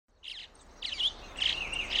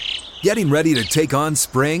Getting ready to take on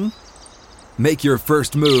spring? Make your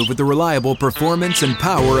first move with the reliable performance and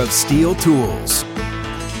power of Steel tools.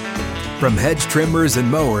 From hedge trimmers and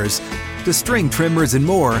mowers to string trimmers and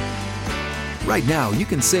more, right now you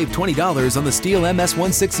can save $20 on the Steel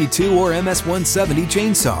MS-162 or MS-170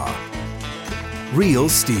 chainsaw. Real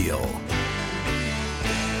Steel.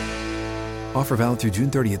 Offer valid through June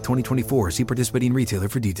 30th, 2024. See participating retailer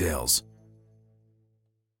for details.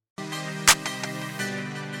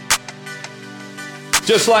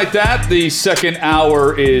 Just like that, the second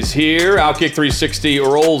hour is here. Outkick 360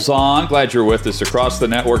 rolls on. Glad you're with us across the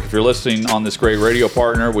network. If you're listening on this great radio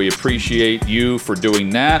partner, we appreciate you for doing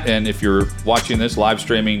that. And if you're watching this live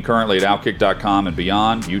streaming currently at Outkick.com and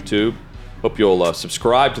beyond, YouTube, hope you'll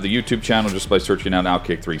subscribe to the YouTube channel just by searching out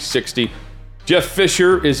Outkick 360. Jeff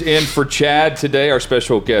Fisher is in for Chad today, our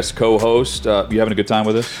special guest co-host. You having a good time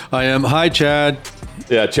with us? I am. Hi, Chad.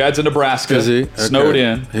 Yeah, Chad's in Nebraska. Is he? Snowed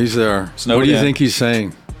in. He's there. Snowed what do you in. think he's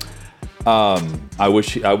saying?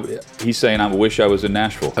 He's saying, I wish I was in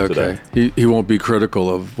Nashville today. He won't be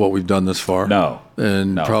critical of what we've done this far? No.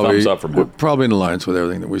 And no, probably, thumbs up from him. Probably in alliance with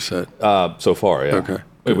everything that we said. So far, yeah. Okay.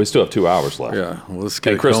 We still have 2 hours left. Yeah. Well, let's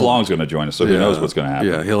get and Chris going. Long's going to join us, so who knows what's going to happen.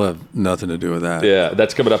 Yeah, he'll have nothing to do with that. Yeah,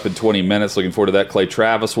 that's coming up in 20 minutes. Looking forward to that. Clay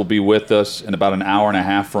Travis will be with us in about an hour and a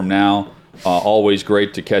half from now. Always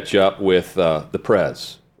great to catch up with the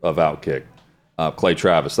Prez of Outkick, Clay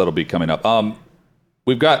Travis. That'll be coming up.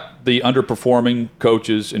 We've got the underperforming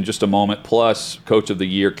coaches in just a moment, plus Coach of the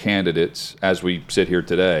Year candidates as we sit here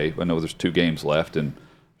today. I know there's 2 games left and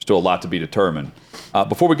still a lot to be determined.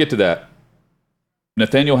 Before we get to that,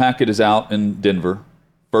 Nathaniel Hackett is out in Denver,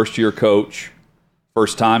 first-year coach,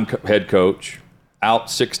 first-time head coach, out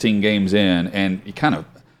 16 games in, and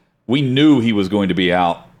we knew he was going to be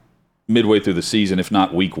out midway through the season, if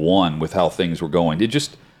not week 1, with how things were going.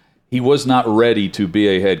 He was not ready to be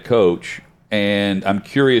a head coach, and I'm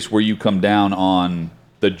curious where you come down on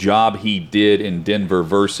the job he did in Denver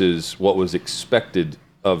versus what was expected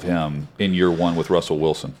of him in year 1 with Russell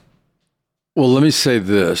Wilson. Well, let me say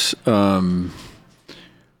this.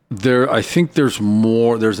 I think there's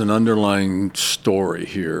an underlying story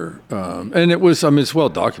here. And it's well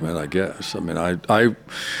documented, I guess. I mean, I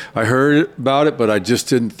heard about it, but I just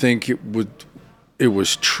didn't think it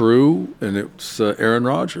was true, and it's the Aaron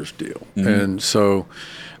Rodgers deal. Mm-hmm. And so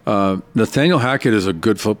Nathaniel Hackett is a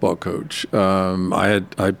good football coach.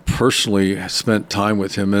 I personally spent time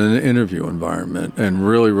with him in an interview environment and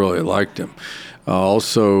really, really liked him.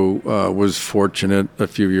 Also was fortunate a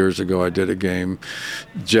few years ago. I did a game,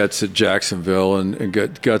 Jets at Jacksonville, and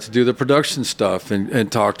got to do the production stuff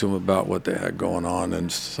and talk to him about what they had going on.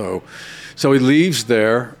 And so he leaves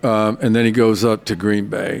there, and then he goes up to Green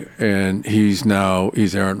Bay, and he's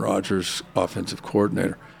Aaron Rodgers' offensive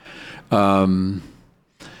coordinator. And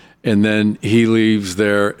then he leaves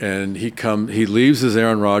there, and he leaves as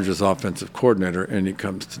Aaron Rodgers' offensive coordinator, and he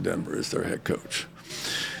comes to Denver as their head coach,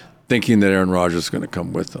 thinking that Aaron Rodgers is going to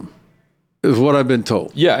come with them, is what I've been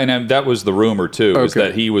told. Yeah, and that was the rumor too, is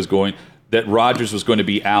that that Rodgers was going to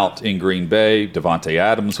be out in Green Bay. Devontae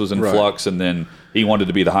Adams was in flux, and then he wanted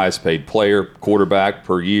to be the highest paid quarterback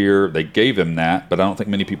per year. They gave him that, but I don't think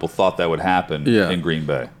many people thought that would happen in Green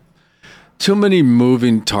Bay. Too many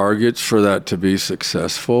moving targets for that to be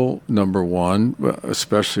successful, number one,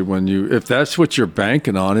 especially if that's what you're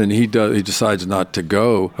banking on and he decides not to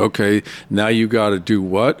go, okay, now you got to do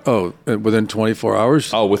what? Oh, within 24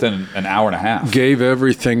 hours? Oh, within an hour and a half. Gave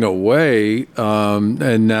everything away,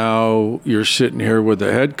 and now you're sitting here with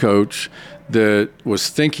a head coach that was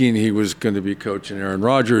thinking he was going to be coaching Aaron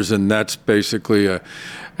Rodgers, and that's basically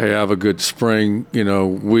hey, have a good spring.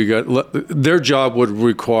 Their job would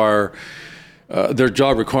require... their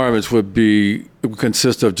job requirements would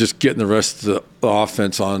consist of just getting the rest of the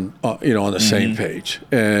offense on the same page,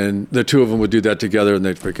 and the two of them would do that together, and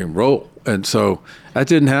they'd freaking roll. And so that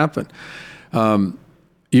didn't happen.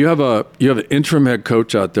 You have an interim head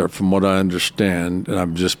coach out there, from what I understand, and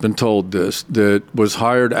I've just been told this, that was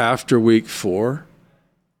hired after week 4.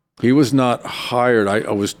 He was not hired. I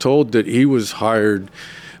was told that he was hired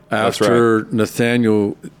after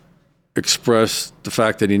Nathaniel expressed the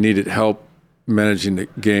fact that he needed help managing the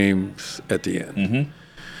games at the end. Mm-hmm.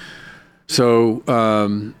 So,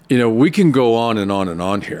 we can go on and on and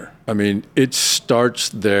on here. I mean, it starts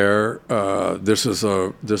there. This is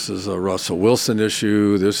a Russell Wilson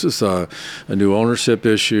issue. This is a new ownership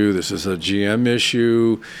issue. This is a GM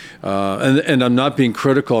issue. And I'm not being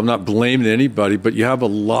critical. I'm not blaming anybody, but you have a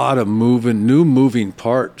lot of new moving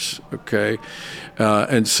parts, okay?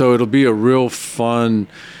 And so it'll be a real fun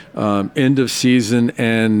end of season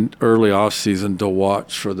and early off season to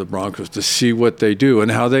watch for the Broncos to see what they do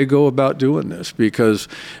and how they go about doing this, because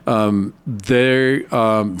they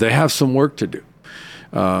have some work to do.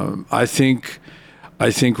 I think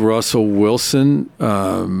Russell Wilson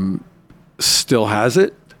still has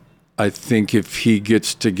it. I think if he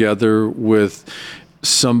gets together with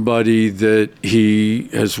somebody that he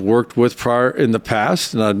has worked with prior in the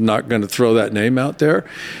past, and I'm not going to throw that name out there,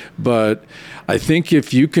 but I think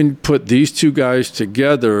if you can put these two guys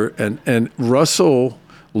together, and Russell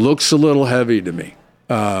looks a little heavy to me.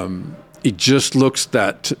 He just looks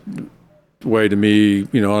that way to me.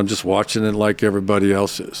 I'm just watching it like everybody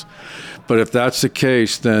else is. But if that's the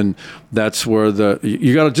case, then that's where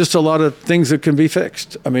you got just a lot of things that can be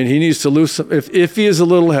fixed. I mean, he needs to lose some. If he is a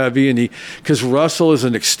little heavy, because Russell is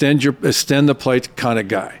an extend the plate kind of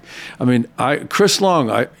guy. I mean, Chris Long,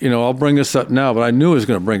 I'll bring this up now, but I knew I was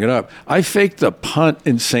going to bring it up. I faked the punt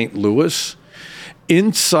in St. Louis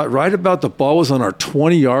inside, right about the ball was on our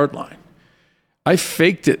 20-yard line. I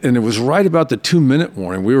faked it, and it was right about the 2-minute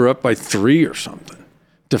warning. We were up by 3 or something.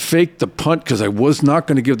 To fake the punt because I was not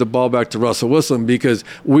going to give the ball back to Russell Wilson because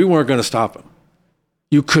we weren't going to stop him.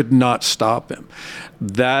 You could not stop him.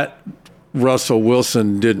 That Russell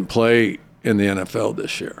Wilson didn't play in the NFL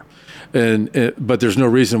this year. But there's no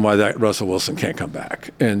reason why that Russell Wilson can't come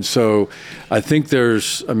back. And so I think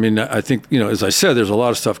as I said, there's a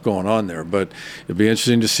lot of stuff going on there, but it'd be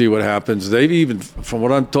interesting to see what happens. They've even, from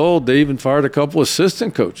what I'm told, they even fired a couple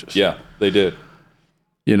assistant coaches. Yeah, they did.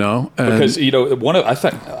 Because I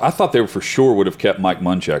thought they for sure would have kept Mike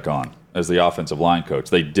Munchak on as the offensive line coach.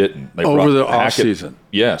 They didn't. They over the offseason.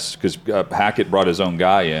 Yes, because Hackett brought his own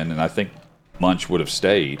guy in, and I think Munch would have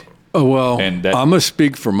stayed. Oh, well, I'm going to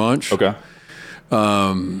speak for Munch. Okay.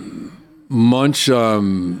 Munch is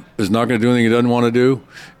not going to do anything he doesn't want to do,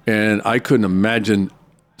 and I couldn't imagine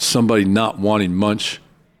somebody not wanting Munch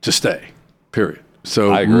to stay, period.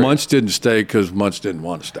 So Munch didn't stay because Munch didn't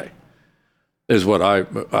want to stay. Is what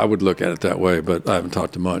I would look at it that way, but I haven't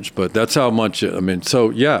talked to Munch. But that's how Munch. You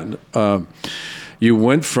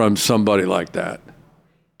went from somebody like that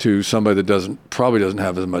to somebody that probably doesn't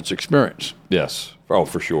have as much experience. Yes. Oh,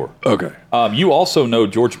 for sure. Okay. You also know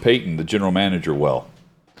George Payton, the general manager, well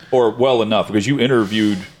enough because you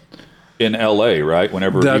interviewed in L.A. right?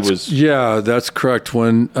 Whenever he was. Yeah, that's correct.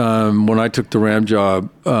 When I took the Ram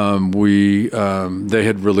job, they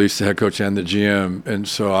had released the head coach and the GM, and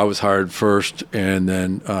so I was hired first, and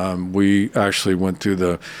then we actually went through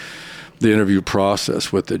the interview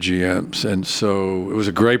process with the GMs, and so it was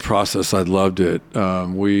a great process. I loved it.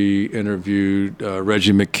 We interviewed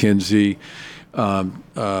Reggie McKenzie,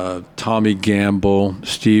 Tommy Gamble,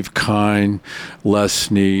 Steve Kine, Les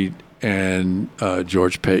Snead, and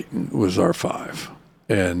George Payton was our 5.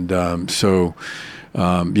 And so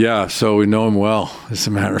we know him well, as a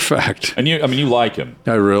matter of fact. And you like him.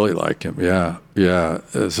 I really like him. Yeah.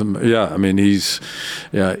 I mean, he's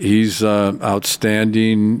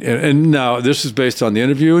outstanding. And now this is based on the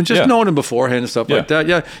interview and just knowing him beforehand and stuff like that.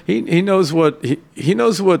 Yeah, he knows he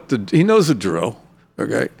knows the drill.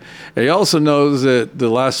 Okay. He also knows that the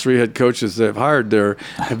last 3 head coaches they've hired there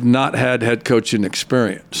have not had head coaching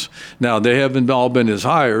experience. Now, they haven't all been his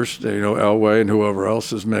hires, Elway and whoever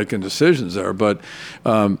else is making decisions there, but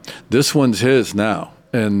this one's his now.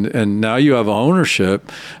 And now you have an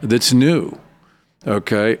ownership that's new.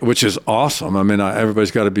 Okay, which is awesome. I mean,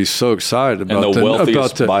 everybody's got to be so excited about and the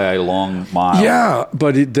wealthiest by a long mile. Yeah,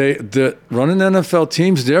 but running an NFL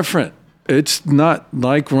team's different. It's not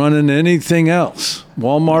like running anything else,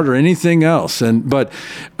 Walmart or anything else. But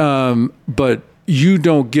you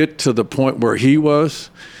don't get to the point where he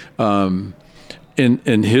was in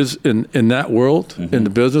that world, mm-hmm. in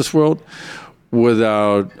the business world,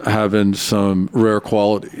 without having some rare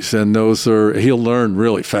qualities, and he'll learn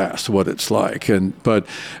really fast what it's like. But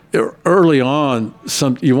early on,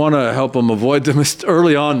 you want to help them avoid the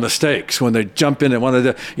early on mistakes when they jump in and want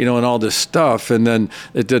to, and all this stuff, and then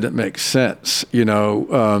it didn't make sense, there's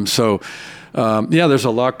a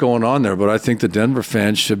lot going on there, but I think the Denver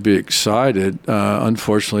fans should be excited.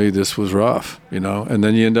 Unfortunately, this was rough, and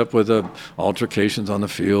then you end up with altercations on the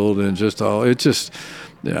field and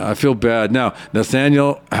I feel bad. Now,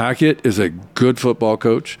 Nathaniel Hackett is a good football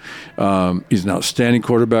coach. He's an outstanding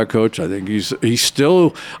quarterback coach. I think he's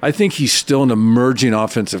still an emerging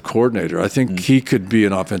offensive coordinator. I think he could be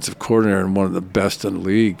an offensive coordinator and one of the best in the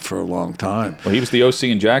league for a long time. Well, he was the OC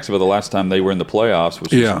in Jacksonville the last time they were in the playoffs,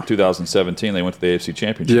 which was in 2017. They went to the AFC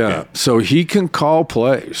Championship game. So he can call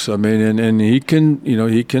plays. I mean, and he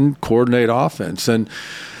can coordinate offense. And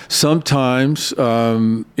sometimes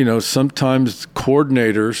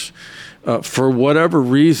coordinators for whatever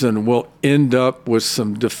reason, will end up with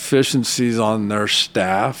some deficiencies on their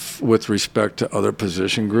staff with respect to other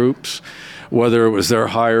position groups, whether it was their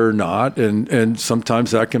hire or not, and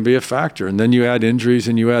sometimes that can be a factor. And then you add injuries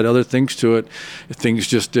and you add other things to it, things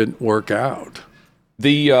just didn't work out.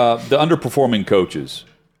 The underperforming coaches,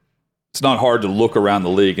 it's not hard to look around the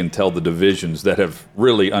league and tell the divisions that have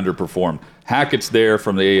really underperformed. Hackett's there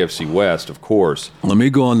from the AFC West, of course. Let me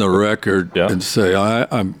go on the record and say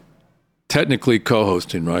I'm technically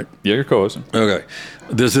co-hosting, right? Yeah, you're co-hosting. Okay.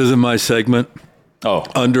 This isn't my segment. Oh.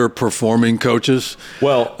 Underperforming coaches.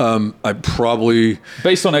 Well, I probably...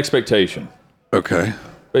 Based on expectation. Okay.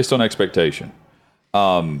 Based on expectation.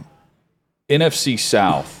 NFC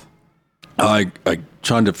South. I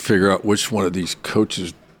trying to figure out which one of these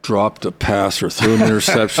coaches dropped a pass or threw an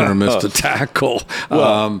interception or missed a tackle.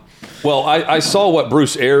 Well, I saw what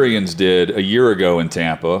Bruce Arians did a year ago in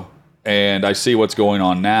Tampa, and I see what's going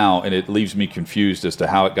on now, and it leaves me confused as to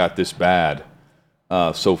how it got this bad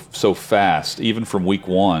so fast, even from week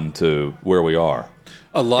one to where we are.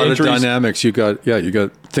 A lot of dynamics. You got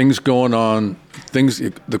things going on.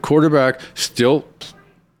 The quarterback still,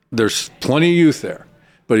 there's plenty of youth there,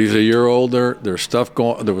 but he's a year older. There was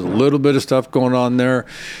a little bit of stuff going on there.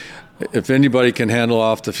 If anybody can handle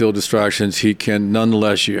off the field distractions, he can.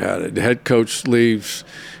 Nonetheless, you had it. The head coach leaves.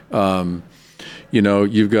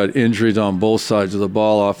 You've got injuries on both sides of the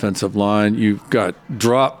ball, offensive line. You've got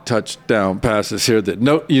drop touchdown passes here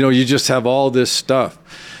you just have all this stuff.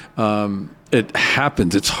 It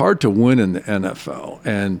happens. It's hard to win in the NFL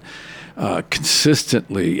and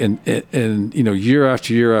consistently and year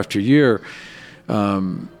after year after year,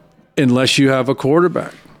 unless you have a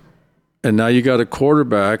quarterback. And now you got a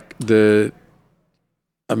quarterback that,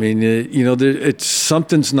 it's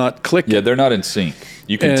something's not clicking. Yeah, they're not in sync.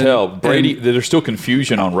 You can tell. Brady, there's still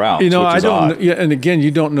confusion on routes. Odd. Yeah, and again,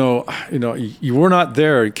 you don't know. You were not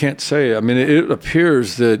there. You can't say. It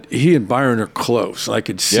appears that he and Byron are close. I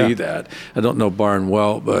could see that. I don't know Byron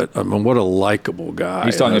well, but what a likable guy.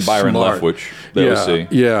 He's talking to Byron Leftwich.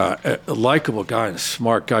 Yeah, a likable guy and a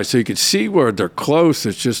smart guy. So you could see where they're close.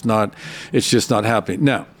 It's just not happening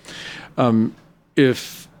now.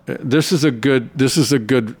 If this is a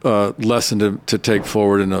good lesson to take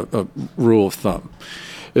forward in a rule of thumb.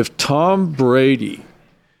 If Tom Brady,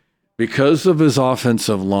 because of his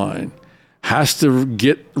offensive line, has to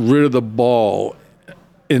get rid of the ball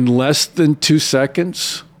in less than 2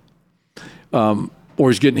 seconds, or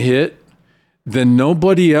he's getting hit, then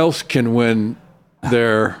nobody else can win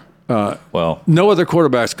there. No other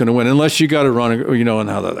quarterback's going to win unless you got to run, and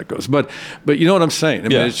how that goes. But you know what I'm saying?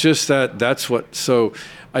 It's just that's what. So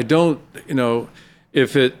I don't,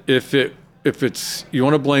 if it's you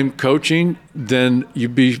want to blame coaching, then you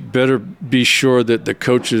better be sure that the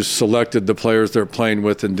coaches selected the players they're playing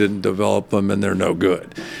with and didn't develop them, and they're no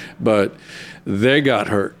good. But they got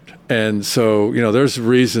hurt, and so there's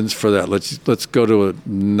reasons for that. Let's go to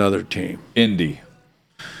another team. Indy.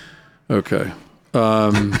 Okay.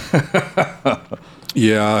 Some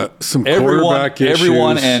quarterback issues.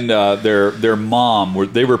 Everyone and their mom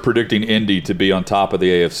they were predicting Indy to be on top of the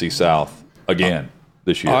AFC South again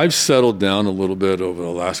this year. I've settled down a little bit over the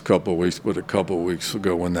last couple of weeks, but a couple of weeks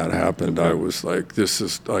ago when that happened, I was like,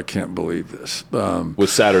 I can't believe this. With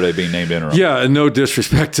Saturday being named interim. Yeah, and no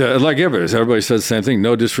disrespect to, everybody said the same thing,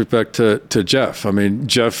 no disrespect to Jeff.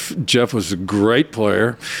 Jeff was a great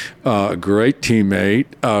player, a great teammate,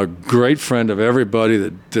 a great friend of everybody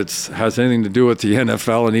that has anything to do with the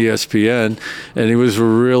NFL and ESPN, and he was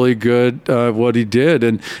really good at what he did.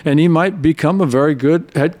 And he might become a very good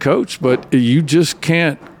head coach, but you just can't.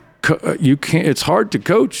 It's hard to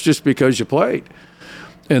coach just because you played,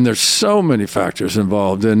 and there's so many factors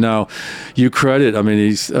involved. And now, you credit.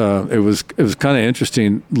 It was kind of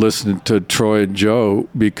interesting listening to Troy and Joe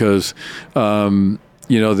because they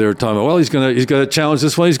were talking about, he's gonna challenge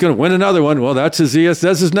this one, he's gonna win another one. Well, that's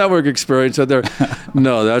his network experience out there.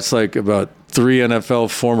 No, that's like about 3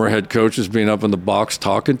 NFL former head coaches being up in the box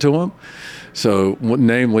talking to him. So,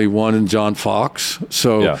 namely one in John Fox.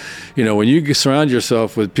 So, when you surround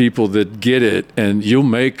yourself with people that get it, and you'll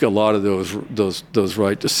make a lot of those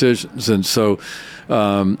right decisions. And so,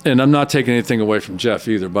 and I'm not taking anything away from Jeff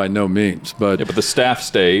either, by no means. But the staff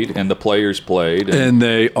stayed and the players played, and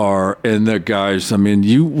the guys.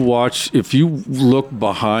 You watch, if you look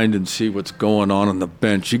behind and see what's going on the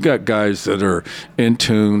bench, you got guys that are in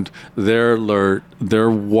tuned, they're alert, they're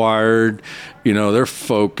wired. They're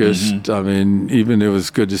focused. Mm-hmm. Even it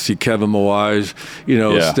was good to see Kevin Mawais,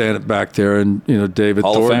 standing back there, and David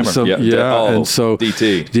Hall Thornton. of Famer. And so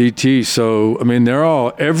DT. So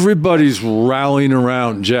everybody's rallying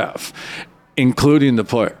around Jeff, including the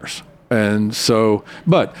players. and so,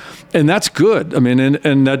 and that's good. I mean,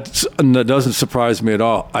 and that doesn't surprise me at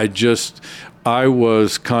all. I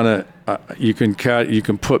was kind of, you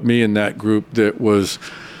can put me in that group that was,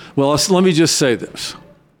 well, let me just say this.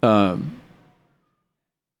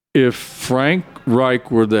 If Frank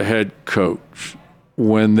Reich were the head coach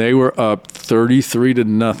when they were up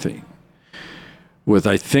 33-0 with,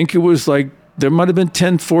 I think it was like, there might have been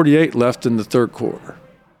 10:48 left in the third quarter.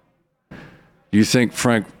 Do you think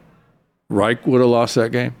Frank Reich would have lost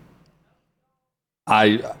that game?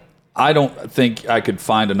 I don't think I could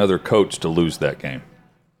find another coach to lose that game.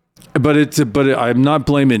 But I'm not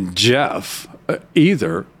blaming Jeff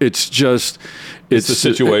either. It's just it's the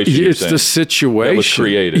situation. It's the situation that was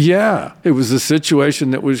created. Yeah, it was the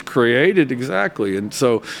situation that was created exactly. And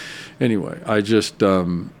so, anyway, I just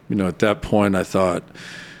at that point I thought,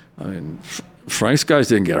 I mean, Frank's guys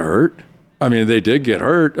didn't get hurt. I mean, they did get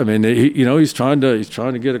hurt. I mean, he's trying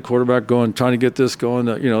to get a quarterback going, trying to get this going.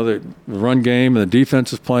 The run game and the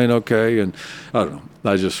defense is playing okay. And I don't know.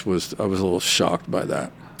 I was a little shocked by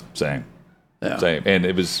that. Same. Yeah. Same. And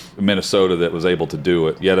it was Minnesota that was able to do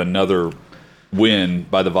it. Yet another win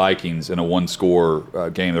by the Vikings in a one-score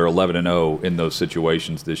game. They're 11-0 in those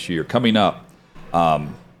situations this year. Coming up,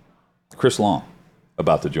 Chris Long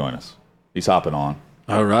about to join us. He's hopping on.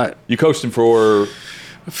 All right. You coached him for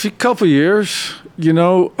a couple of years.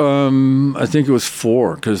 I think it was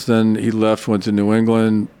 4 because then he went to New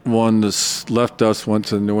England, left us, went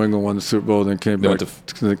to New England, won the Super Bowl, then came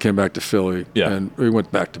back to Philly. Yeah. And we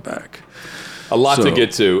went back to back. A lot to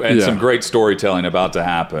get to, and some great storytelling about to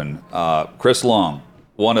happen. Chris Long,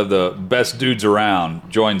 one of the best dudes around,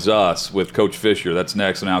 joins us with Coach Fisher. That's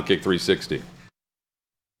next on Outkick 360.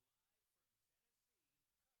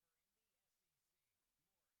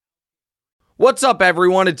 What's up,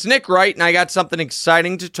 everyone? It's Nick Wright, and I got something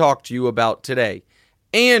exciting to talk to you about today.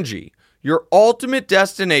 Angie, your ultimate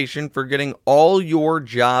destination for getting all your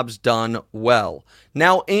jobs done well.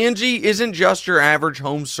 Now, Angie isn't just your average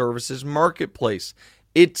home services marketplace.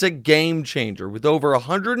 It's a game changer with over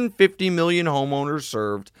 150 million homeowners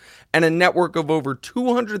served and a network of over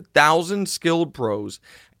 200,000 skilled pros.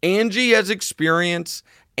 Angie has experience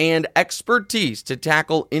and expertise to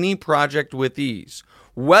tackle any project with ease.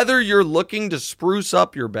 Whether you're looking to spruce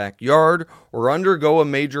up your backyard or undergo a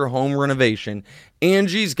major home renovation,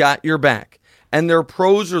 Angie's got your back. And their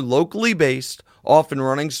pros are locally based, often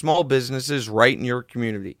running small businesses right in your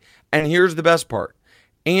community. And here's the best part.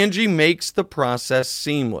 Angie makes the process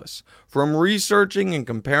seamless. From researching and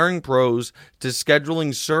comparing pros to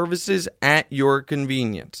scheduling services at your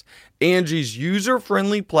convenience. Angie's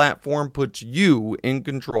user-friendly platform puts you in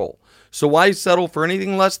control. So why settle for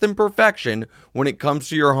anything less than perfection when it comes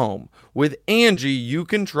to your home? With Angie, you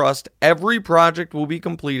can trust every project will be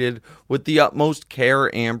completed with the utmost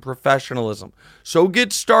care and professionalism. So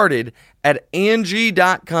get started at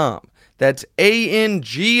Angie.com. That's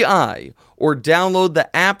ANGI, or download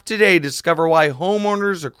the app today to discover why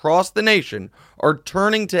homeowners across the nation are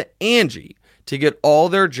turning to Angie to get all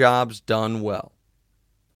their jobs done well.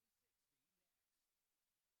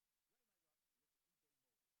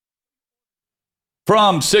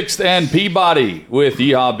 From 6th and Peabody with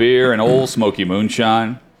Yeehaw Beer and Old Smoky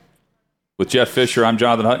Moonshine. With Jeff Fisher, I'm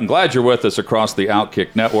Jonathan Hutton. Glad you're with us across the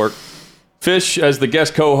Outkick Network. Fish, as the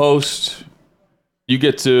guest co-host, you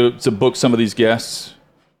get to book some of these guests,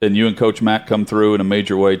 and you and Coach Matt come through in a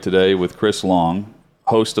major way today with Chris Long,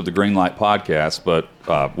 host of the Greenlight Podcast, but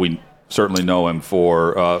we certainly know him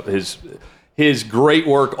for his great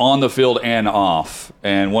work on the field and off,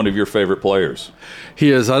 and one of your favorite players. He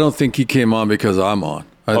is. I don't think he came on because I'm on.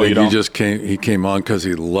 I think he just came on because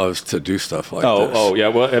he loves to do stuff like this. Oh, yeah.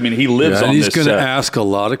 Well, I mean, he lives on this set. And he's going to ask a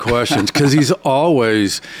lot of questions because he's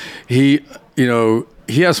always he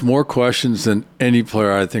has more questions than any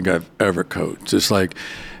player I think I've ever coached. It's like,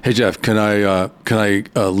 hey Jeff, can I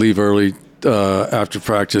leave early after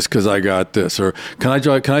practice because I got this, or can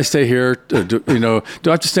I stay here? Do I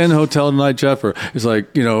have to stay in the hotel tonight, Jeff? Or it's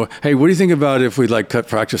like, hey, what do you think about if we cut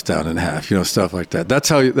practice down in half? Stuff like that. That's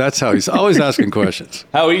how he's always asking questions.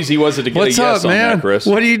 How easy was it to get what's a yes up, man? On that, Chris?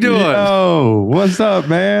 What are you doing? Yo, what's up,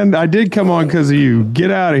 man? I did come on because of you. Get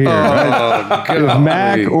out of here. If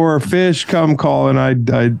Mac or Fish come calling,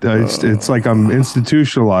 it's like I'm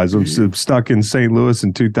institutionalized. I'm stuck in St. Louis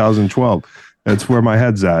in 2012. That's where my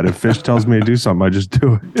head's at. If Fish tells me to do something, I just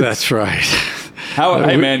do it. That's right.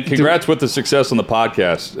 Hey, man, congrats with the success on the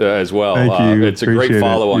podcast as well. Thank you. It's a great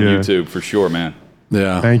follow on YouTube for sure, man.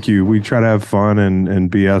 Yeah. Thank you. We try to have fun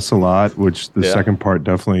and BS a lot, which the second part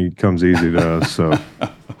definitely comes easy to us. So,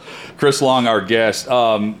 Chris Long, our guest.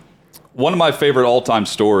 one of my favorite all-time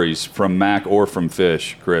stories from Mac or from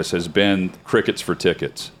Fish, Chris, has been Crickets for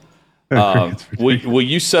Tickets. Will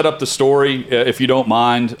you set up the story, if you don't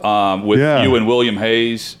mind, with you and William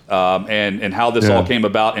Hayes, and how this all came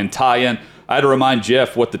about, and tie in? I had to remind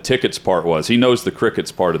Jeff what the tickets part was. He knows the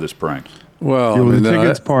crickets part of this prank. Well, the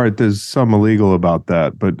tickets part, there's some illegal about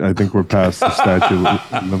that, but I think we're past the statute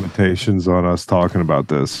of limitations on us talking about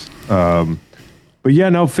this. But yeah,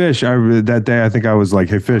 no, Fish. That day, I think I was like,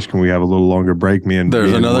 "Hey, Fish, can we have a little longer break?"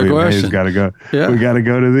 There's another question. Got to go. Yeah. We got to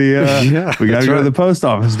go to the. We got to go to the post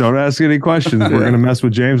office. Don't ask any questions. We're gonna mess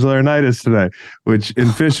with James Laurinaitis today.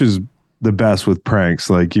 And Fish is the best with pranks.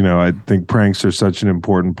 Like, I think pranks are such an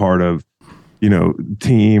important part of,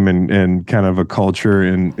 team and kind of a culture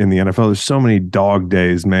in the NFL. There's so many dog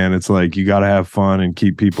days, man. It's like you got to have fun and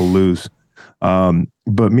keep people loose. But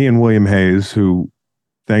me and William Hayes, who,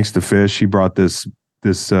 thanks to Fish, he brought this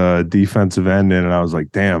defensive end in, and I was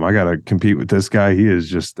like, damn, I got to compete with this guy. He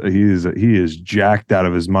is jacked out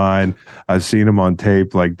of his mind. I've seen him on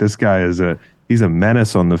tape. Like, this guy he's a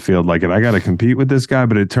menace on the field. Like, and I got to compete with this guy.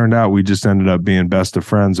 But it turned out we just ended up being best of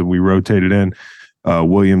friends, and we rotated in.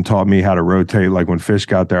 William taught me how to rotate. Like, when Fish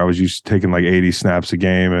got there, I was used to taking like 80 snaps a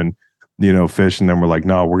game, and Fish, and then we're like,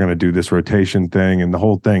 no, we're going to do this rotation thing and the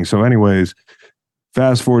whole thing. So anyways,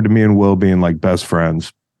 fast forward to me and Will being like best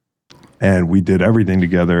friends. And we did everything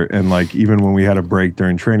together. And like, even when we had a break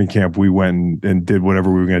during training camp, we went and did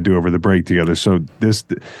whatever we were going to do over the break together. So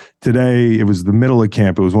today, it was the middle of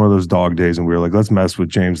camp. It was one of those dog days. And we were like, let's mess with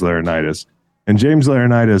James Laurinaitis. And James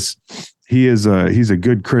Laurinaitis, he's a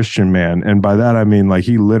good Christian man. And by that, I mean, like,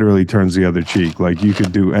 he literally turns the other cheek. Like, you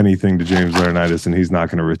could do anything to James Laurinaitis and he's not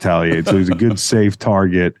going to retaliate. So he's a good, safe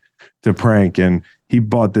target to prank. And he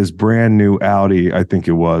bought this brand new Audi, I think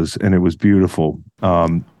it was, and it was beautiful.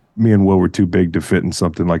 Me and Will were too big to fit in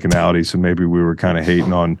something like an Audi, so maybe we were kind of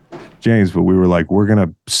hating on James, but we were like, we're going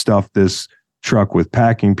to stuff this truck with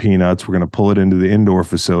packing peanuts. We're going to pull it into the indoor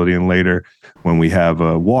facility, and later when we have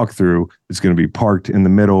a walkthrough, it's going to be parked in the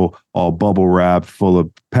middle, all bubble wrapped, full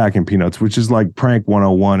of packing peanuts, which is like prank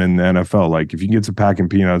 101 in the NFL. Like, if you can get some packing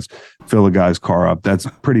peanuts, fill a guy's car up, that's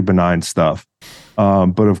pretty benign stuff.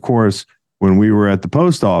 But of course, when we were at the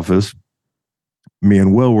post office, me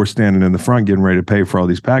and Will were standing in the front getting ready to pay for all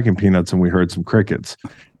these packing peanuts, and we heard some crickets.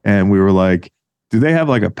 And we were like, do they have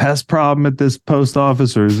like a pest problem at this post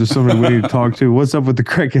office, or is there somebody we need to talk to? What's up with the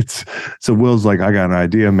crickets? So Will's like, I got an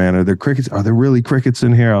idea, man. Are there crickets? Are there really crickets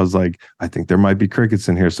in here? I was like, I think there might be crickets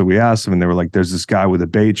in here. So we asked them, and they were like, there's this guy with a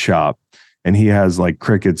bait shop, and he has like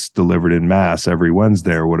crickets delivered in mass every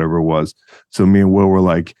Wednesday or whatever it was. So me and Will were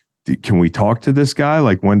like, can we talk to this guy?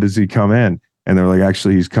 Like, when does he come in? And they're like,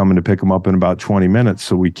 actually, he's coming to pick him up in about 20 minutes.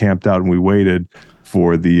 So we camped out and we waited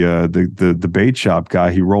for the bait shop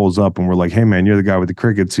guy. He rolls up and we're like, hey, man, you're the guy with the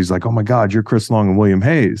crickets. He's like, oh, my God, you're Chris Long and William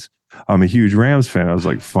Hayes. I'm a huge Rams fan. I was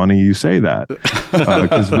like, funny you say that,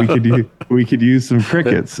 because we could use some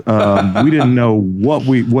crickets. We didn't know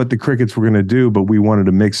what the crickets were going to do, but we wanted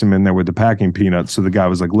to mix them in there with the packing peanuts. So the guy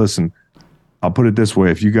was like, listen, I'll put it this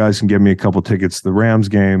way. If you guys can get me a couple tickets to the Rams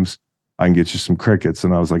games, I can get you some crickets.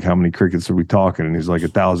 And I was like, how many crickets are we talking? And he's like,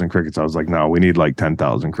 1,000 crickets. I was like, no, we need like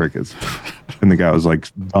 10,000 crickets. And the guy was like,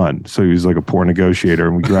 done. So he was like a poor negotiator.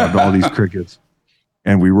 And we grabbed all these crickets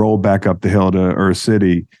and we rolled back up the hill to Earth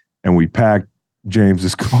City, and we packed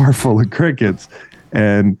James's car full of crickets.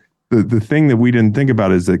 And the thing that we didn't think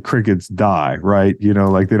about is that crickets die, right?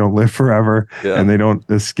 Like, they don't live forever, and they don't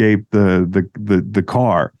escape the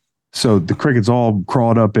car. So the crickets all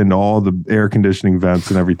crawled up into all the air conditioning vents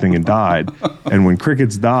and everything and died. And when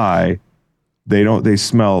crickets die, they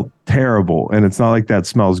smell terrible. And it's not like that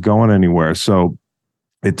smell's going anywhere. So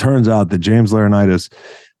it turns out that James Laurinaitis,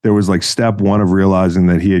 there was like step one of realizing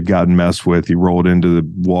that he had gotten messed with. He rolled into the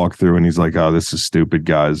walkthrough and he's like, oh, this is stupid,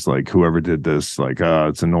 guys. Like, whoever did this, like,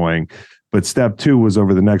 it's annoying. But step two was,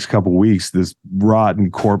 over the next couple of weeks, this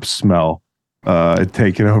rotten corpse smell had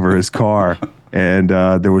taken over his car. And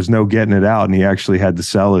there was no getting it out, and he actually had to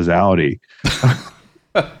sell his Audi,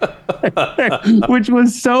 which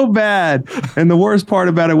was so bad. And the worst part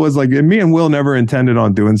about it was, like, and me and Will never intended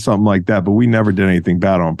on doing something like that, but we never did anything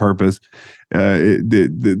bad on purpose.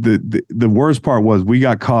 The worst part was we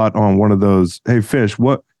got caught on one of those, hey, Fish,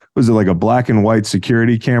 what was it, like a black and white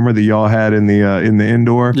security camera that y'all had in the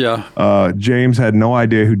indoor? Yeah. James had no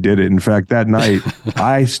idea who did it. In fact, that night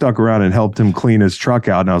I stuck around and helped him clean his truck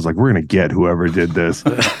out, and I was like, we're gonna get whoever did this,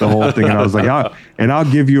 the whole thing. And I was like,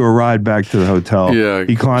 I'll give you a ride back to the hotel. Yeah.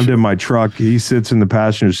 He climbed in my truck. He sits in the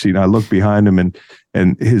passenger seat, and I look behind him, and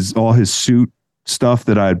all his suit stuff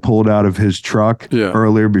that I had pulled out of his truck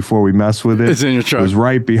earlier before we messed with it. It's in your truck. It was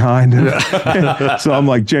right behind him. So I'm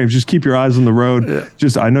like, James, just keep your eyes on the road.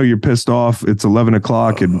 I know you're pissed off. It's 11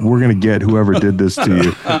 o'clock and we're going to get whoever did this to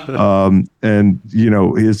you. And,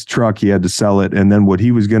 his truck, he had to sell it. And then what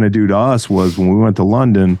he was going to do to us was when we went to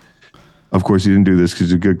London, of course, he didn't do this because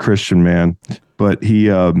he's a good Christian man, but he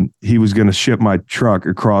was going to ship my truck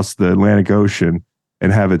across the Atlantic Ocean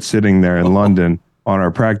and have it sitting there in London on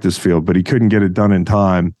our practice field, but he couldn't get it done in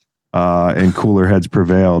time, and cooler heads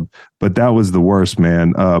prevailed. But that was the worst,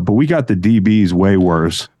 man. But we got the DBs way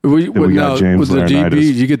worse. We got James with the Laurinaitis.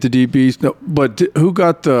 DBs, you get the DBs. No, but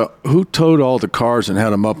who towed all the cars and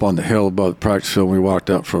had them up on the hill above the practice field when we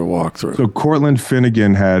walked out for a walkthrough? So Cortland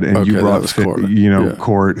Finnegan had, and you brought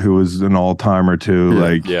Court, who was an all-timer too.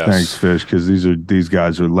 Thanks, Fish, because these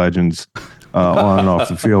guys are legends. On and off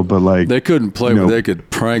the field, but they couldn't play, but they could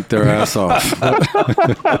prank their ass off.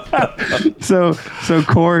 So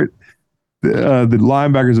Court, the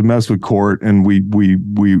linebackers have messed with Court, and we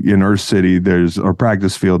in Earth City, there's our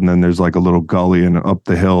practice field, and then there's like a little gully, and up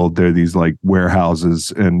the hill there are these like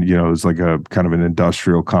warehouses, and it's like a kind of an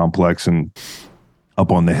industrial complex, and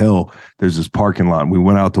up on the hill there's this parking lot. And we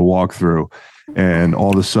went out to walk through. And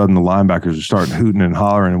all of a sudden, the linebackers are starting hooting and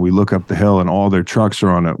hollering, and we look up the hill, and all their trucks are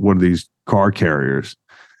on one of these car carriers.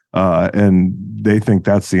 And they think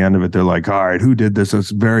that's the end of it. They're like, all right, who did this?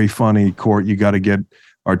 It's very funny. Court, you got to get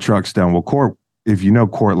our trucks down. Well, Court, if you know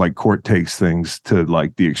Court, Court takes things to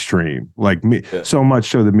the extreme. So much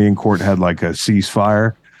so that me and Court had a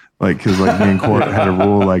ceasefire. Because me and Court had a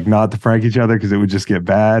rule not to prank each other because it would just get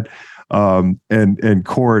bad. And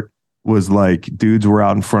Court was dudes were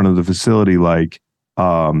out in front of the facility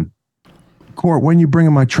Court, when you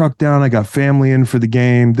bringing my truck down? I got family in for the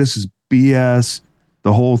game. This is BS.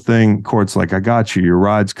 The whole thing. Court's like, I got you. Your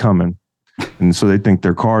ride's coming. And so they think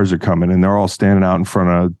their cars are coming, and they're all standing out in front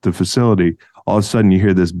of the facility. All of a sudden, you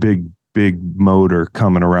hear this big motor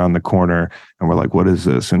coming around the corner, and we're like, what is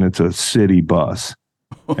this? And it's a city bus.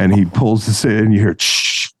 And he pulls this in, and you hear,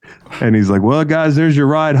 shh. And he's like, well, guys, there's your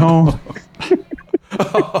ride home.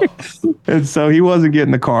 And so he wasn't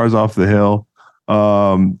getting the cars off the hill.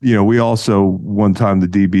 We also one time the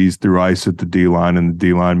DBs threw ice at the D-line in the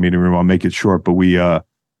D-line meeting room. I'll make it short, but we had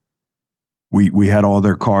all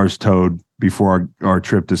their cars towed before our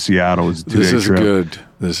trip to Seattle. It was a 2-day trip.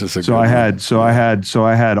 This is a so good.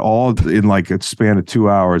 I had all in a span of 2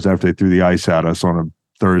 hours after they threw the ice at us on a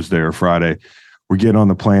Thursday or Friday. We're getting on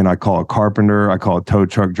the plane. I call a carpenter. I call a tow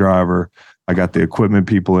truck driver. I got the equipment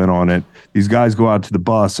people in on it. These guys go out to the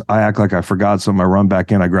bus. I act like I forgot something. I run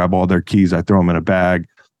back in. I grab all their keys. I throw them in a bag.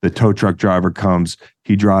 The tow truck driver comes.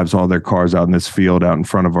 He drives all their cars out in this field out in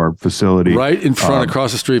front of our facility. Right in front,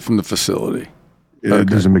 across the street from the facility.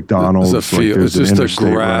 There's a McDonald's. It's a field. It's just a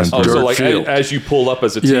grass dirt field. As you pull up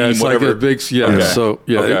as a team, it's whatever. like a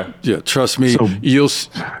big. Trust me,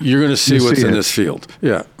 you're going to see what's in this field.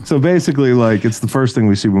 Yeah. So basically, it's the first thing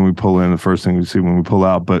we see when we pull in, the first thing we see when we pull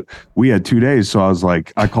out. But we had 2 days, so I was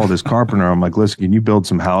like, I called this carpenter. I'm like, listen, can you build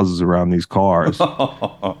some houses around these cars?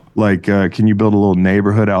 Can you build a little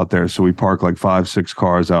neighborhood out there? So we park 5-6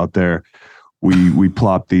 cars out there. We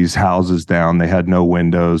plopped these houses down. They had no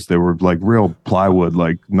windows. They were real plywood,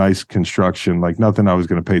 nice construction, nothing I was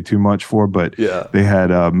going to pay too much for. But they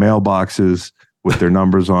had mailboxes with their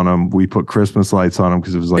numbers on them. We put Christmas lights on them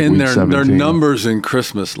because it was week 17. Their numbers and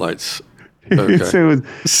Christmas lights. Okay.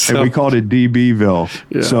 And we called it DBville.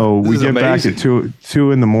 Yeah. So we get back at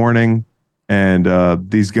 2 in the morning. And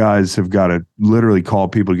these guys have got to literally call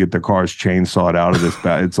people to get their cars chainsawed out of this.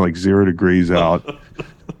 It's 0 degrees out.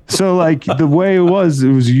 So the way it was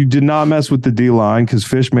you did not mess with the D-line because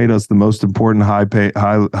Fish made us the most important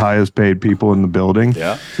highest paid people in the building.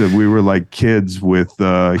 Yeah. So we were kids with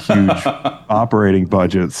huge operating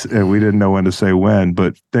budgets, and we didn't know when to say when.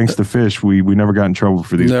 But thanks to Fish, we never got in trouble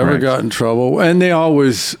for these. Never pranks. got in trouble, and they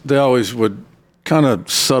always would kind of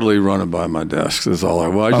subtly running by my desk is all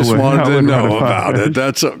I just wanted to know about it.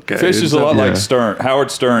 That's okay. Fish is a lot like Stern. Howard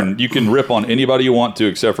Stern. You can rip on anybody you want to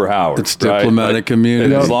except for Howard. It's diplomatic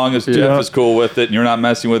community. As long as Jeff is cool with it and you're not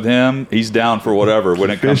messing with him, he's down for whatever when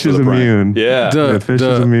it comes to the prank. Immune. Yeah. Fish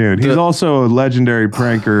is immune. He's also a legendary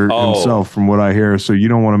pranker himself from what I hear, so you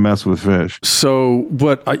don't want to mess with Fish. So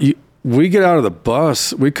we get out of the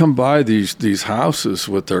bus, we come by these houses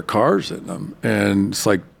with their cars in them, and it's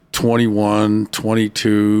 21,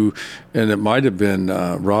 22, and it might have been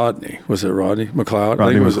Rodney. Was it Rodney McLeod?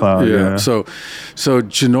 Rodney McLeod, yeah. So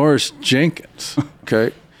Janoris Jenkins,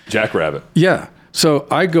 okay. Jackrabbit. Yeah. So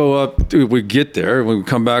I go up, we get there, when we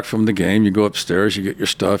come back from the game, you go upstairs, you get your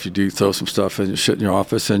stuff, you throw some stuff in, you sit in your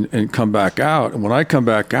office and come back out. And when I come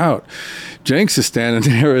back out, Jenks is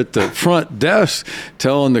standing there at the front desk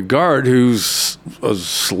telling the guard who's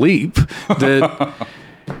asleep that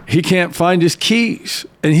he can't find his keys.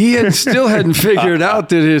 And he still hadn't figured out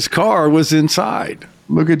that his car was inside.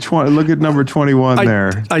 Look at number 21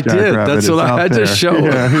 there. I did. Rabbit. That's what I had to show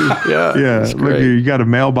him. Yeah. Look, you got a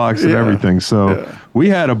mailbox and everything. So we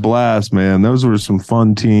had a blast, man. Those were some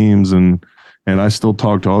fun teams, and I still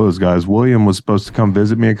talk to all those guys. William was supposed to come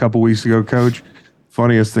visit me a couple weeks ago, Coach.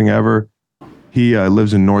 Funniest thing ever. He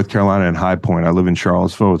lives in North Carolina in High Point. I live in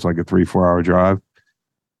Charlottesville. It's like a 3-4 hour drive.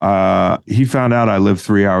 He found out I live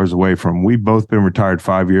 3 hours away from him. We've both been retired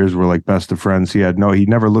 5 years. We're like best of friends. He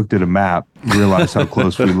never looked at a map, realized how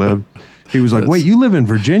close we lived. He was like, wait, you live in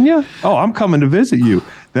Virginia? Oh, I'm coming to visit you.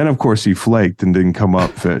 Then, of course, he flaked and didn't come up,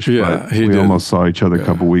 Fish. Yeah, but we almost saw each other a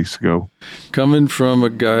couple weeks ago. Coming from a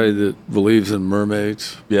guy that believes in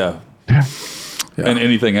mermaids. Yeah. And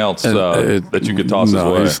anything else that you could toss his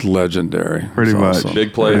way. He's legendary. Pretty much. Awesome.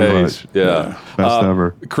 Big play Hayes. Yeah. Best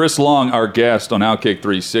ever. Chris Long, our guest on Outkick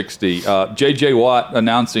 360. J.J. Watt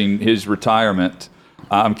announcing his retirement.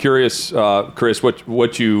 I'm curious, Chris,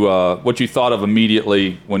 what you thought of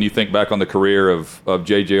immediately when you think back on the career of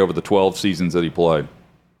J.J. over the 12 seasons that he played.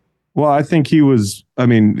 Well, I think he was, I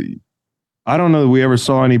don't know that we ever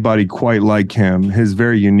saw anybody quite like him. His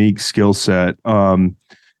very unique skill set.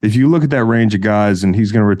 If you look at that range of guys, and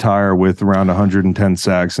he's going to retire with around 110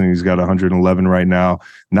 sacks, and he's got 111 right now,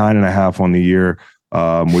 9.5 on the year,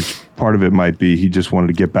 which part of it might be he just wanted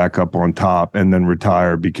to get back up on top and then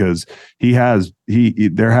retire, because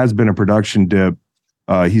there has been a production dip.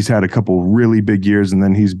 He's had a couple really big years, and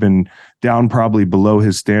then he's been down probably below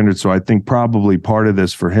his standards. So I think probably part of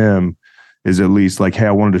this for him is at least like, hey,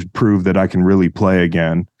 I wanted to prove that I can really play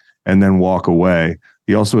again, and then walk away.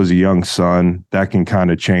 He also has a young son that can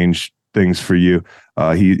kind of change things for you.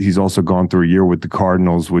 He's also gone through a year with the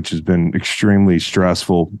Cardinals, which has been extremely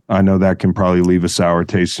stressful. I know that can probably leave a sour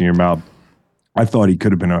taste in your mouth. I thought he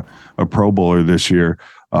could have been a Pro Bowler this year.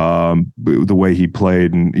 The way he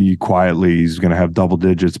played, and he's going to have double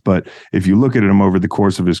digits. But if you look at him over the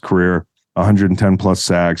course of his career, 110 plus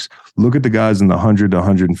sacks, look at the guys in the 100 to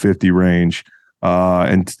 150 range,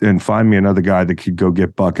 and find me another guy that could go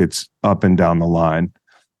get buckets up and down the line.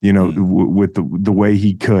 With the way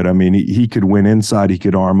he could. He could win inside. He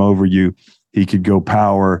could arm over you. He could go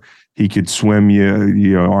power. He could swim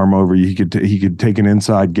you, arm over you. He could take an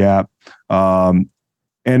inside gap. And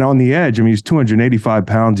on the edge, he's 285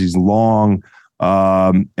 pounds. He's long,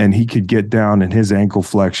 and he could get down. And his ankle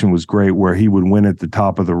flexion was great, where he would win at the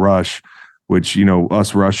top of the rush, which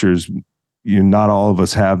us rushers, not all of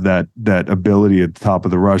us have that ability at the top of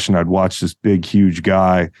the rush. And I'd watch this big, huge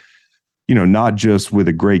guy, not just with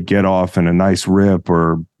a great get off and a nice rip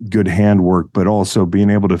or good handwork, but also being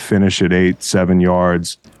able to finish at 8-7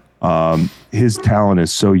 yards. His talent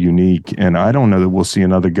is so unique, and I don't know that we'll see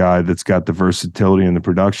another guy that's got the versatility and the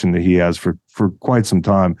production that he has for quite some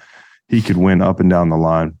time. He could win up and down the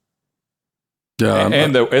line. Yeah,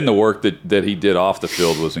 and the work that he did off the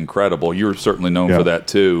field was incredible. You're certainly known for that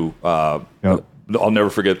too. I'll never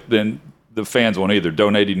forget. Then the fans won't either.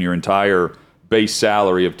 Donating your entire base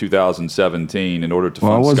salary of 2017 in order to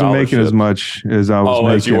fund scholarship. I wasn't making as much as I was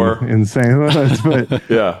making as you were in St. Louis, but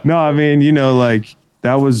yeah. No,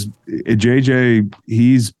 that was JJ.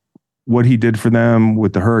 He's what he did for them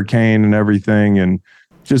with the hurricane and everything, and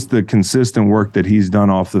just the consistent work that he's done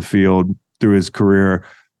off the field through his career.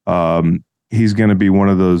 He's going to be one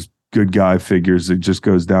of those good guy figures that just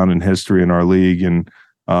goes down in history in our league. And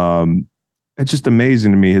it's just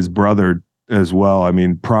amazing to me, his brother as well.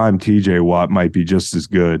 Prime TJ Watt might be just as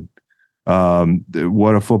good.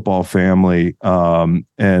 What a football family.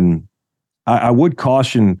 And I would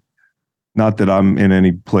caution, not that I'm in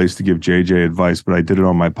any place to give JJ advice, but I did it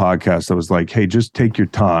on my podcast. I was like, hey, just take your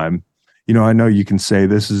time. I know you can say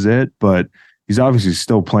this is it, but he's obviously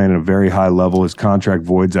still playing at a very high level. His contract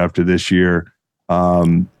voids after this year.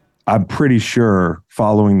 I'm pretty sure,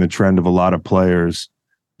 following the trend of a lot of players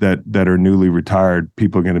that are newly retired,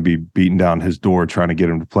 people are going to be beating down his door trying to get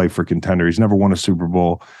him to play for contender. He's never won a Super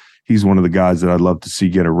Bowl. He's one of the guys that I'd love to see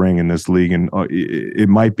get a ring in this league. And it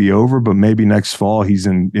might be over, but maybe next fall he's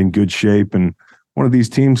in good shape, and one of these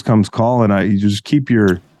teams comes calling. You just keep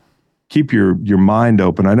your keep your mind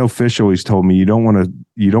open. I know Fish always told me you don't want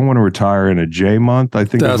to retire in a J month. I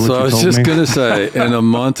think that's what I was just going to say. In a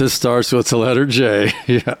month, it starts with the letter J.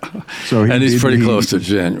 Yeah. So he's pretty close to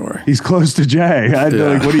January. He's close to J.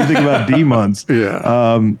 Like, what do you think about D months?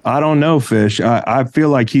 Yeah. I don't know, Fish. I feel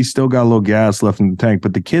like he's still got a little gas left in the tank,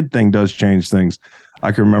 but the kid thing does change things.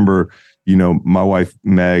 I can remember, my wife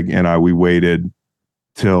Meg and we waited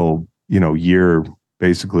till, year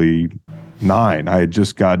basically 9. I had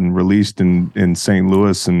just gotten released in St.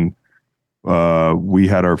 Louis, and we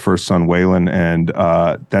had our first son, Waylon, and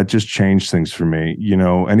that just changed things for me.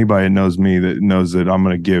 Anybody that knows me that knows that I'm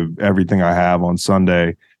going to give everything I have on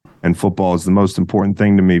Sunday, and football is the most important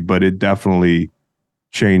thing to me, but it definitely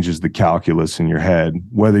changes the calculus in your head,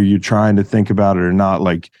 whether you're trying to think about it or not.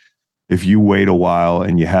 Like, if you wait a while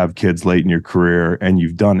and you have kids late in your career and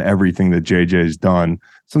you've done everything that JJ's done,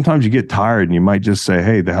 sometimes you get tired and you might just say,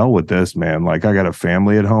 hey, the hell with this, man. Like, I got a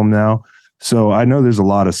family at home now. So I know there's a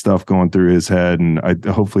lot of stuff going through his head, and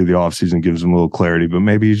hopefully the offseason gives him a little clarity, but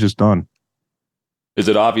maybe he's just done. Is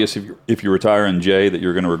it obvious if you retire in J that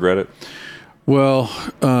you're going to regret it? Well,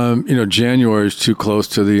 January is too close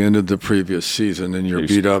to the end of the previous season, and you're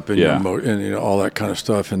beat up, and and all that kind of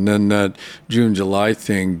stuff. And then that June, July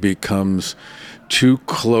thing becomes too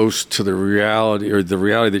close to the reality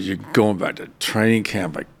that you're going back to training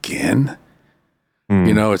camp again.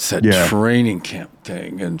 It's that training camp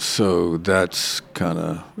thing. And so that's kind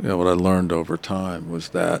of what I learned over time was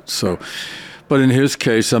that. So, but in his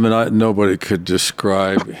case, nobody could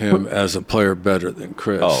describe him as a player better than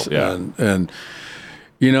Chris. Oh, yeah. And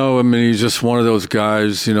he's just one of those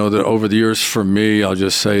guys, that over the years for me, I'll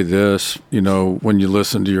just say this, when you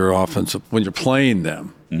listen to your offensive, when you're playing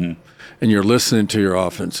them, and you're listening to your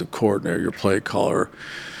offensive coordinator, your play caller,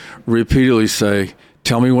 repeatedly say,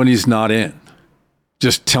 tell me when he's not in.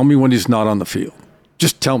 Just tell me when he's not on the field.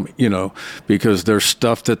 Just tell me, because there's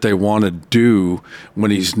stuff that they want to do when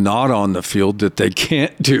he's not on the field that they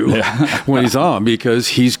can't do when he's on, because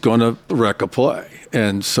he's going to wreck a play.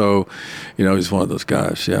 And so, he's one of those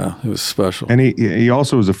guys. Yeah, it was special. And he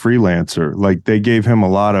also was a freelancer. Like, they gave him a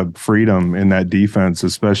lot of freedom in that defense,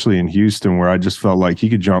 especially in Houston, where I just felt like he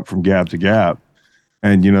could jump from gap to gap.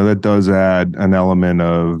 And, that does add an element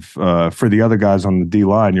of, for the other guys on the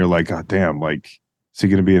D-line, you're like, God damn, like, is he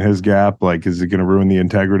going to be in his gap? Like, is it going to ruin the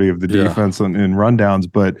integrity of the defense in rundowns?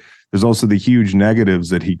 But there's also the huge negatives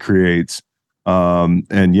that he creates. And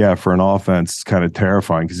for an offense, it's kind of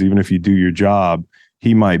terrifying, because even if you do your job,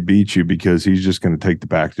 he might beat you because he's just going to take the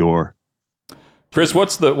back door. Chris,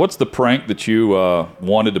 what's the prank that you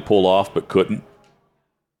wanted to pull off but couldn't?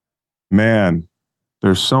 Man,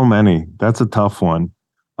 there's so many. That's a tough one.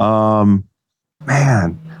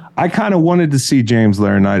 I kind of wanted to see James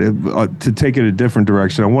Laurinaitis, to take it a different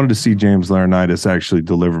direction. I wanted to see James Laurinaitis actually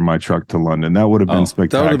deliver my truck to London. That would have been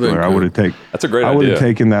spectacular. That's a great idea. I would have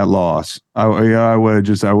taken that loss. I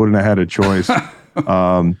wouldn't have had a choice.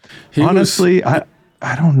 Honestly,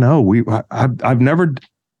 I don't know. I've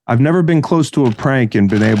never been close to a prank and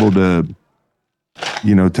been able to,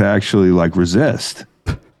 to actually like resist.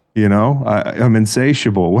 I'm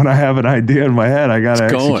insatiable. When I have an idea in my head, I got to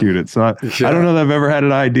execute it. So I don't know that I've ever had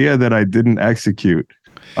an idea that I didn't execute.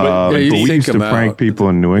 But we used to prank people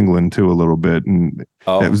in New England too a little bit, and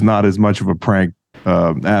it was not as much of a prank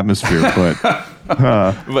atmosphere,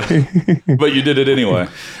 but you did it anyway.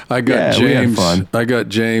 I got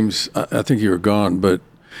James. I think you were gone, but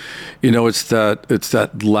it's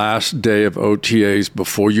that last day of OTAs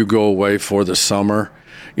before you go away for the summer.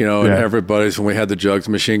 And everybody's, when we had the jugs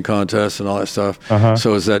machine contest and all that stuff.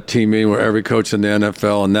 So it's that team meeting where every coach in the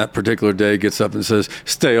NFL on that particular day gets up and says,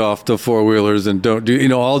 stay off the four-wheelers and don't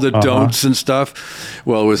do, all the don'ts and stuff.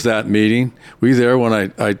 Well, it was that meeting. Were you there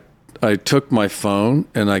when I took my phone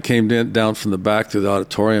and I came down from the back to the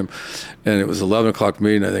auditorium, and it was 11 o'clock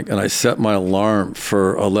meeting, I think, and I set my alarm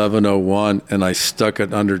for 11:01 and I stuck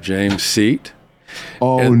it under James' seat.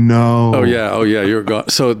 No. Oh yeah, you were gone.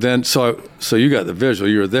 So you got the visual.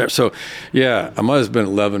 You were there. So yeah, I might have been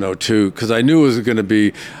 11:02 because I knew it was going to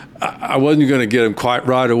be. I wasn't going to get him quite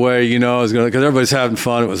right away. I was going to, because everybody's having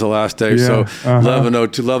fun. It was the last day. Yeah, so 11:02,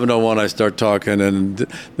 11:01, I start talking, and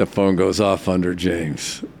the phone goes off under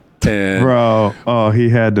James. And bro, he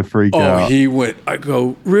had to freak out. He went. I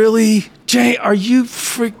go, really, Jay? Are you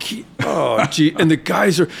freaking? Oh, gee. And the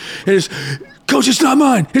guys are. Coach, it's not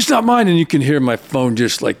mine. It's not mine. And you can hear my phone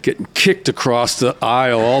just like getting kicked across the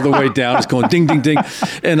aisle all the way down. It's going ding, ding, ding.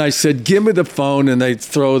 And I said, give me the phone. And they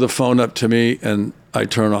throw the phone up to me and I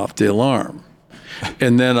turn off the alarm.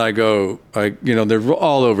 And then I go, they're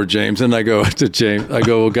all over James. And I go to James,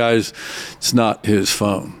 well, guys, it's not his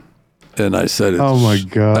phone. And I said, Oh my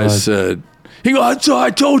God. I said, he goes,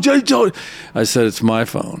 I told you. I said, it's my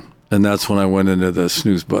phone. And that's when I went into the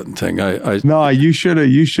snooze button thing. No, you should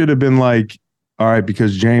have been like, all right,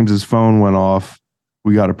 because James's phone went off,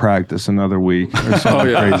 we got to practice another week or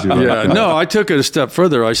something crazy like that. No, I took it a step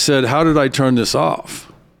further. I said, how did I turn this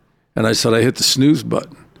off? And I said, I hit the snooze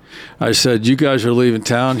button. I said, you guys are leaving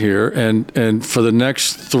town here, and for the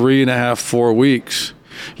next 3.5, 4 weeks,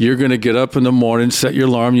 you're going to get up in the morning, set your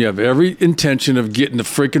alarm. You have every intention of getting the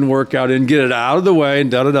freaking workout in, get it out of the way,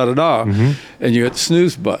 and da-da-da-da-da. And you hit the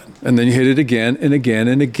snooze button. And then you hit it again and again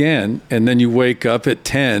and again. And then you wake up at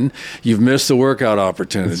 10. You've missed the workout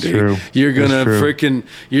opportunity. That's true. You're going to freaking,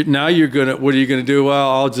 now you're going to, what are you going to do?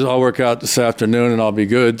 Well, I'll work out this afternoon and I'll be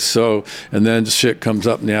good. So, and then shit comes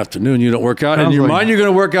up in the afternoon. You don't work out. And in your mind, you're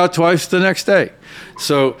going to work out twice the next day.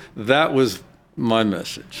 So that was my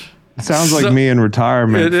message. Sounds like me in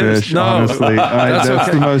retirement, Fish. No, honestly, that's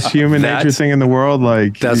the most human nature thing in the world.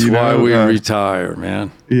 Like that's why we retire,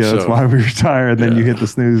 man. Yeah, that's why we retire. And then you hit the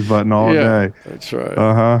snooze button all day. That's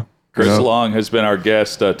right. Chris Long has been our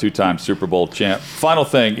guest, two-time Super Bowl champ. Final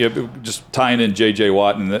thing, just tying in J.J.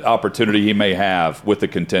 Watt and the opportunity he may have with the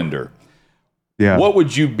contender. Yeah. What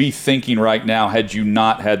would you be thinking right now had you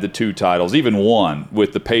not had the 2 titles, even one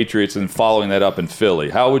with the Patriots and following that up in Philly?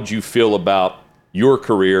 How would you feel about your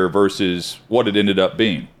career versus what it ended up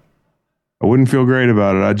being? I wouldn't feel great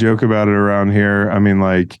about it. I joke about it around here. I mean,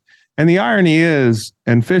 like, and the irony is,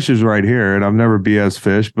 and Fish is right here, and I've never BS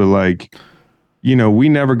Fish, but like, you know, we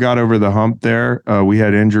never got over the hump there. We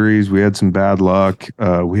had injuries. We had some bad luck.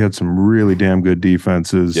 We had some really damn good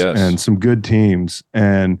defenses and some good teams.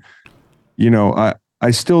 And, you know,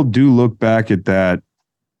 I still do look back at that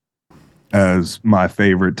as my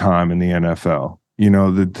favorite time in the NFL. You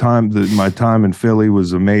know, my time in Philly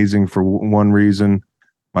was amazing for one reason.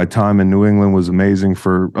 My time in New England was amazing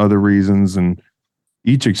for other reasons, and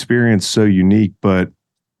each experience so unique. But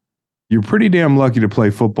you're pretty damn lucky to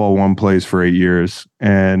play football one place for 8 years.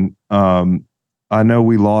 And I know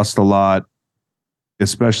we lost a lot,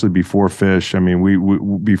 especially before Fish. I mean, we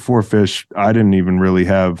before Fish, I didn't even really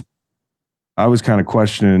have. I was kind of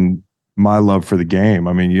questioning my love for the game.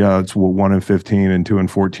 I mean, yeah, it's what 1-15 and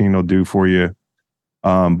 2-14 will do for you.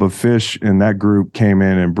 But Fish and that group came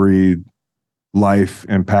in and breathed life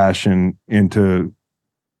and passion into,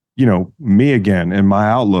 you know, me again and my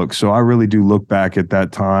outlook. So I really do look back at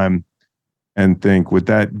that time and think with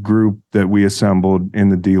that group that we assembled in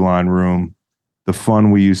the D-line room, the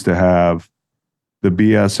fun we used to have, the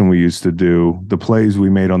BSing we used to do, the plays we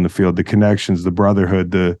made on the field, the connections, the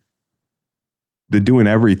brotherhood, the doing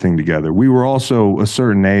everything together. We were also a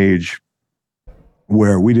certain age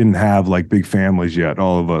where we didn't have like big families yet,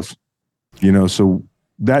 all of us, you know, so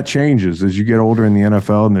that changes as you get older in the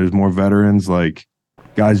NFL and there's more veterans, like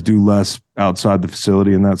guys do less outside the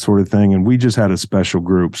facility and that sort of thing. And we just had a special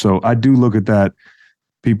group. So I do look at that.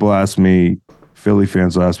 People ask me, Philly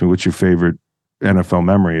fans will ask me, what's your favorite NFL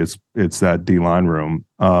memory? It's that D-line room.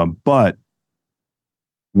 But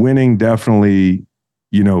winning definitely,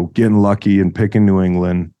 you know, getting lucky and picking New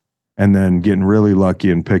England, and then getting really lucky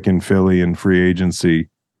and picking Philly in free agency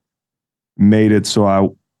made it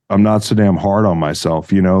so I'm not so damn hard on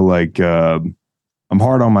myself, you know, like I'm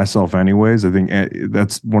hard on myself anyways. I think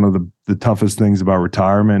that's one of the toughest things about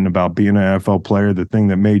retirement and about being an NFL player. The thing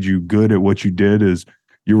that made you good at what you did is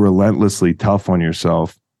you're relentlessly tough on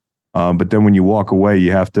yourself. But then when you walk away,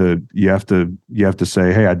 you have to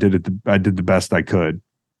say, hey, I did the best I could,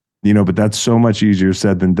 you know, but that's so much easier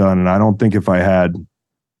said than done. And I don't think if I had,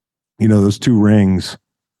 you know, those 2 rings,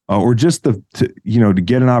 or just to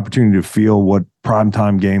get an opportunity to feel what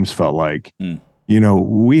primetime games felt like. You know,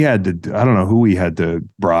 we had to, I don't know who we had to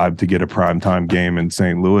bribe to get a primetime game in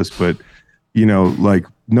St. Louis, but, you know, like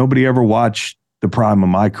nobody ever watched the prime of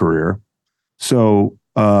my career. So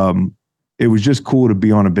it was just cool to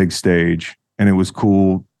be on a big stage, and it was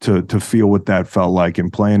cool to feel what that felt like,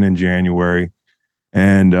 and playing in January.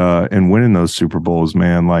 And winning those Super Bowls,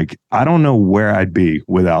 man, like, I don't know where I'd be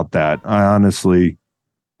without that. I honestly,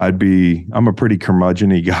 I'm a pretty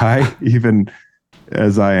curmudgeon-y guy, even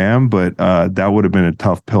as I am, but that would have been a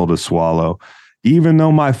tough pill to swallow. Even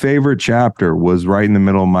though my favorite chapter was right in the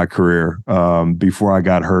middle of my career, before I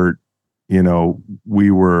got hurt, you know,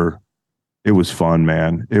 it was fun,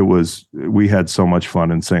 man. We had so much fun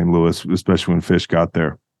in St. Louis, especially when Fish got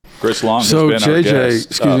there. Chris Long has been our guest.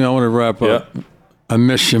 Excuse me, I want to wrap up. Yeah. I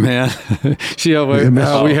miss you, man. See how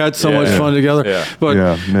we had so much fun together. Yeah.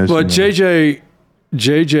 But JJ,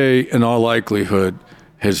 in all likelihood,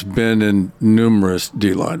 has been in numerous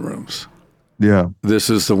D-line rooms. Yeah. This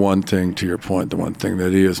is the one thing, to your point, the one thing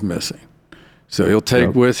that he is missing. So he'll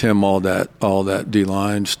take with him all that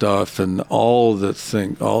D-line stuff and all the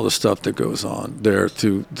stuff that goes on there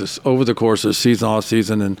through this over the course of the season, off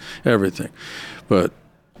season, and everything. But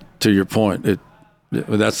to your point,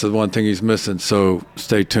 that's the one thing he's missing. So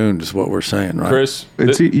stay tuned is what we're saying, right? Chris,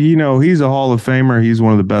 he's a Hall of Famer. He's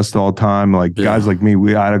one of the best of all time. Like guys like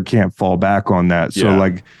me, I can't fall back on that. So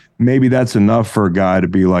like maybe that's enough for a guy to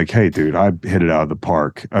be like, hey, dude, I hit it out of the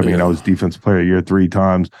park. I mean, I was Defensive Player of the Year 3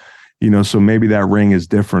 times. So maybe that ring is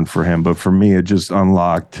different for him. But for me, it just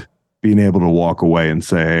unlocked being able to walk away and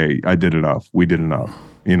say, hey, I did enough. We did enough.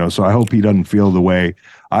 So I hope he doesn't feel the way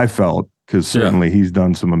I felt, because certainly he's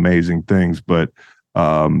done some amazing things. But,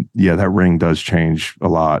 that ring does change a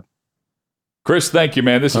lot. Chris, thank you,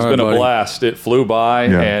 man. This has been a blast. It flew by,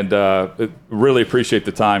 and really appreciate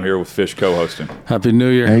the time here with Fish co-hosting. Happy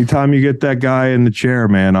New Year. Anytime you get that guy in the chair,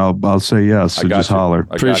 man, I'll say yes. So just holler.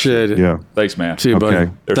 Appreciate it. Yeah. Thanks, man. See you,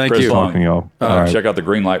 buddy. There's Thank Chris you. Long. Talking, y'all. All right. Check out the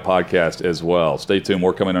Greenlight podcast as well. Stay tuned.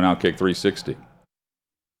 More coming on Outkick 360.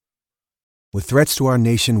 With threats to our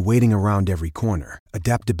nation waiting around every corner,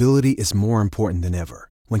 adaptability is more important than ever.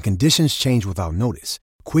 When conditions change without notice,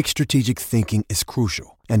 quick strategic thinking is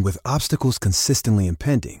crucial. And with obstacles consistently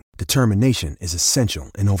impending, determination is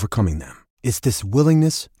essential in overcoming them. It's this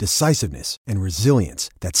willingness, decisiveness, and resilience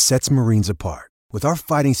that sets Marines apart. With our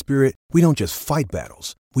fighting spirit, we don't just fight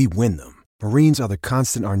battles, we win them. Marines are the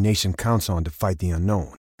constant our nation counts on to fight the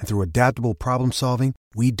unknown. And through adaptable problem solving,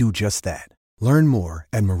 we do just that. Learn more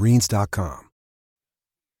at marines.com.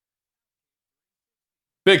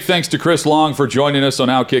 Big thanks to Chris Long for joining us on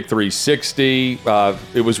Outkick 360.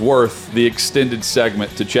 It was worth the extended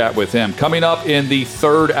segment to chat with him. Coming up in the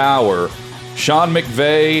third hour, Sean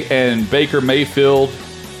McVay and Baker Mayfield.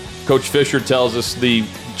 Coach Fisher tells us the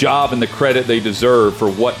job and the credit they deserve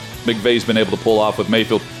for what McVay's been able to pull off with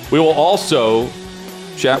Mayfield. We will also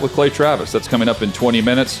chat with Clay Travis. That's coming up in 20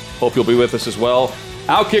 minutes. Hope you'll be with us as well.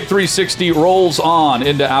 Outkick 360 rolls on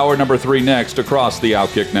into hour number 3 next across the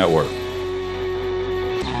Outkick Network.